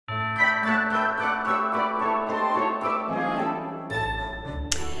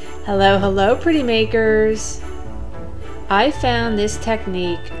Hello, hello, pretty makers! I found this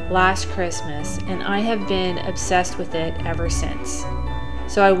technique last Christmas and I have been obsessed with it ever since.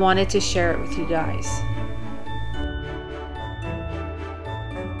 So I wanted to share it with you guys.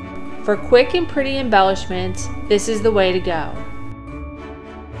 For quick and pretty embellishments, this is the way to go.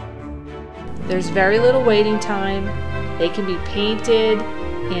 There's very little waiting time. They can be painted,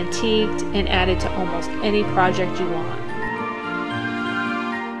 antiqued, and added to almost any project you want.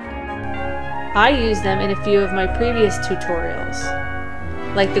 I use them in a few of my previous tutorials,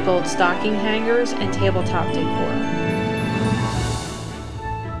 like the gold stocking hangers and tabletop decor.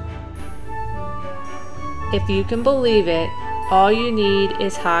 If you can believe it, all you need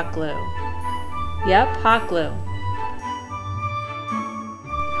is hot glue. Yep, hot glue.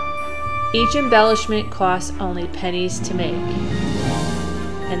 Each embellishment costs only pennies to make.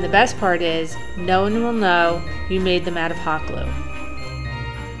 And the best part is, no one will know you made them out of hot glue.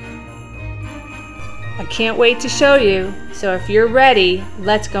 I can't wait to show you, so if you're ready,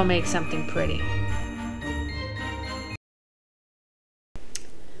 let's go make something pretty.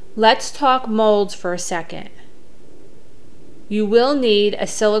 Let's talk molds for a second. You will need a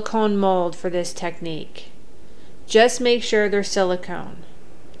silicone mold for this technique. Just make sure they're silicone.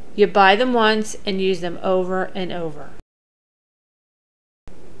 You buy them once and use them over and over.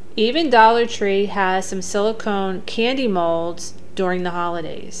 Even Dollar Tree has some silicone candy molds during the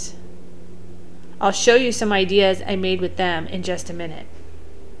holidays. I'll show you some ideas I made with them in just a minute.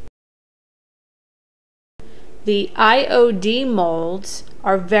 The IOD molds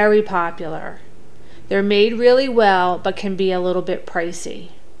are very popular. They're made really well but can be a little bit pricey.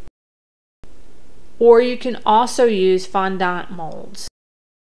 Or you can also use fondant molds.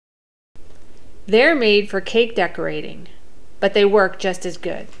 They're made for cake decorating, but they work just as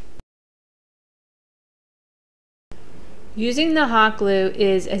good. Using the hot glue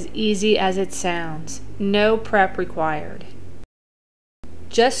is as easy as it sounds. No prep required.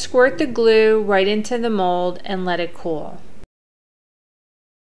 Just squirt the glue right into the mold and let it cool.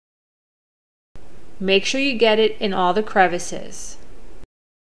 Make sure you get it in all the crevices.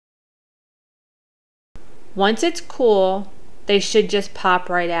 Once it's cool, they should just pop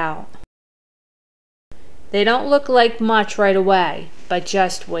right out. They don't look like much right away, but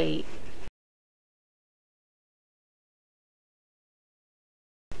just wait.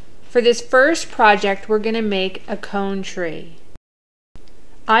 For this first project, we're going to make a cone tree.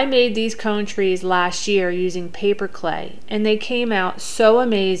 I made these cone trees last year using paper clay, and they came out so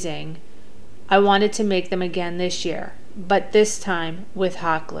amazing. I wanted to make them again this year, but this time with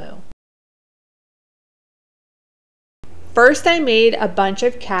hot glue. First, I made a bunch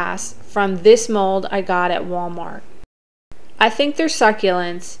of casts from this mold I got at Walmart. I think they're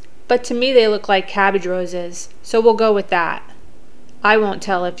succulents, but to me they look like cabbage roses, so we'll go with that. I won't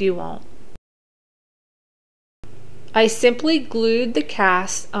tell if you won't. I simply glued the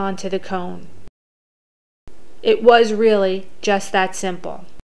cast onto the cone. It was really just that simple.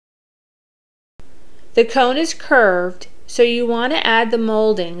 The cone is curved, so you want to add the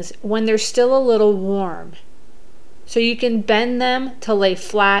moldings when they're still a little warm, so you can bend them to lay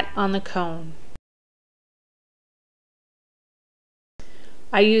flat on the cone.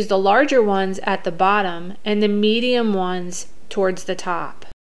 I used the larger ones at the bottom and the medium ones towards the top.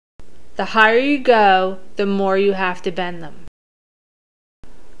 The higher you go, the more you have to bend them.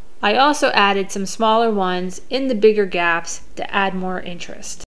 I also added some smaller ones in the bigger gaps to add more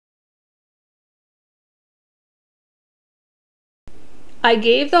interest. I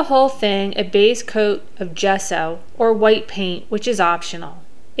gave the whole thing a base coat of gesso or white paint, which is optional.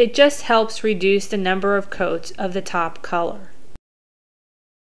 It just helps reduce the number of coats of the top color.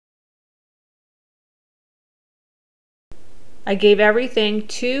 I gave everything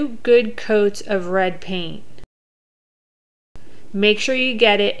 2 good coats of red paint. Make sure you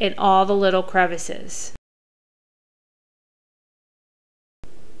get it in all the little crevices.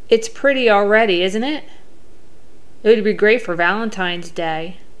 It's pretty already, isn't it? It would be great for Valentine's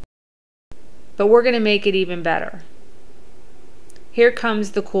Day, but we're going to make it even better. Here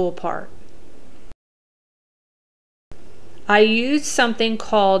comes the cool part. I used something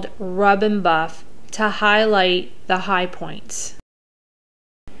called Rub and Buff to highlight the high points.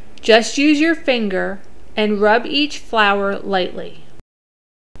 Just use your finger and rub each flower lightly.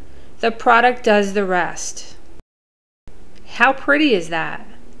 The product does the rest. How pretty is that?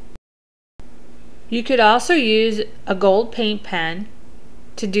 You could also use a gold paint pen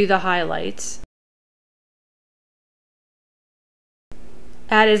to do the highlights.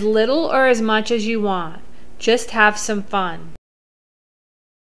 Add as little or as much as you want. Just have some fun.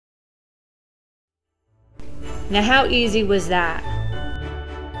 Now how easy was that?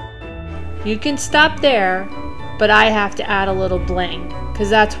 You can stop there, but I have to add a little bling, because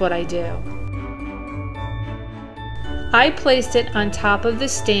that's what I do. I placed it on top of the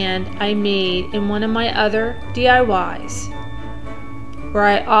stand I made in one of my other DIYs, where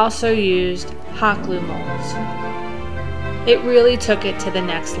I also used hot glue molds. It really took it to the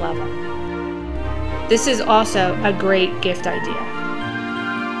next level. This is also a great gift idea.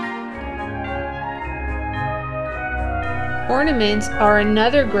 Ornaments are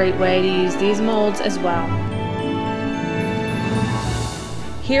another great way to use these molds as well.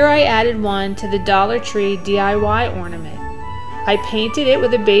 Here I added one to the Dollar Tree DIY ornament. I painted it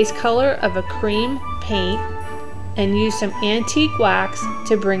with a base color of a cream paint and used some antique wax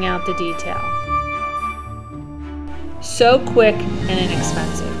to bring out the detail. So quick and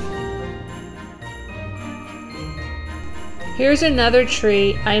inexpensive. Here's another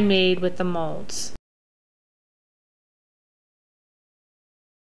tree I made with the molds.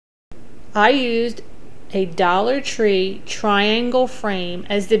 I used a Dollar Tree triangle frame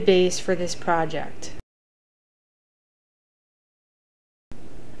as the base for this project.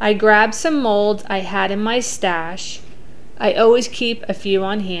 I grabbed some molds I had in my stash. I always keep a few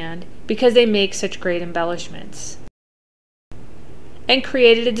on hand because they make such great embellishments, and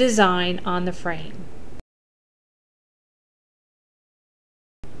created a design on the frame.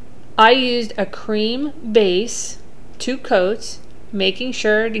 I used a cream base, 2 coats, making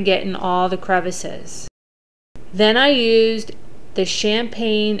sure to get in all the crevices. Then I used the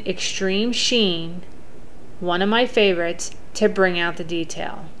Champagne Extreme Sheen, one of my favorites, to bring out the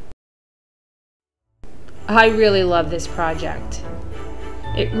detail. I really love this project.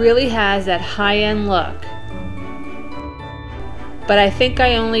 It really has that high-end look. But I think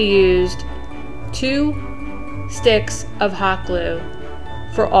I only used 2 sticks of hot glue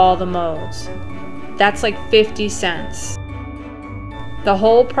for all the molds. That's like 50 cents. The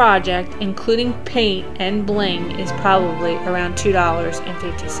whole project, including paint and bling, is probably around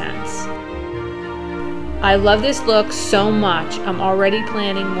 $2.50. I love this look so much, I'm already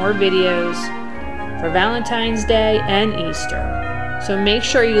planning more videos for Valentine's Day and Easter. So make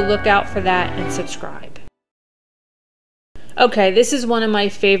sure you look out for that and subscribe. Okay, this is one of my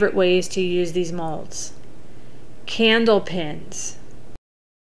favorite ways to use these molds. Candle pins.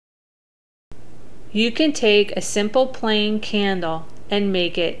 You can take a simple plain candle and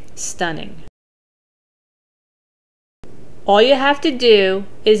make it stunning. All you have to do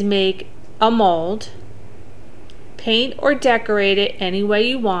is make a mold, paint or decorate it any way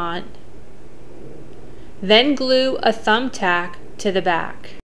you want, then glue a thumbtack to the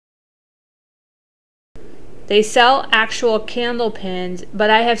back. They sell actual candle pins, but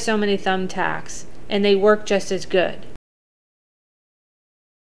I have so many thumbtacks and they work just as good.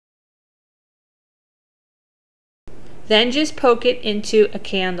 Then just poke it into a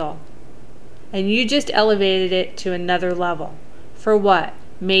candle, and you just elevated it to another level. For what?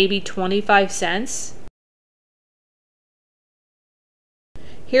 Maybe 25 cents?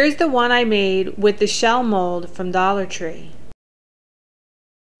 Here's the one I made with the shell mold from Dollar Tree.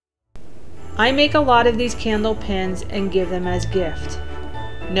 I make a lot of these candle pins and give them as gift.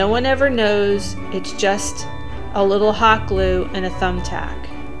 No one ever knows it's just a little hot glue and a thumbtack,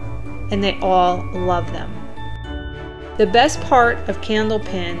 and they all love them. The best part of candle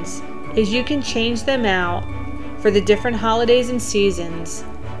pins is you can change them out for the different holidays and seasons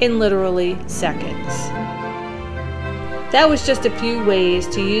in literally seconds. That was just a few ways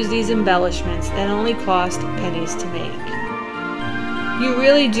to use these embellishments that only cost pennies to make. You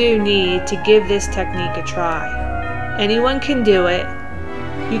really do need to give this technique a try. Anyone can do it.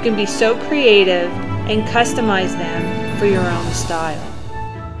 You can be so creative and customize them for your own style.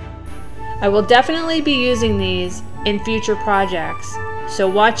 I will definitely be using these in future projects, so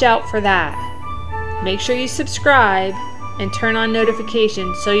watch out for that. Make sure you subscribe and turn on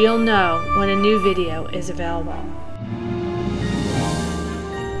notifications so you'll know when a new video is available.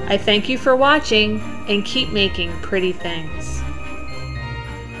 I thank you for watching and keep making pretty things.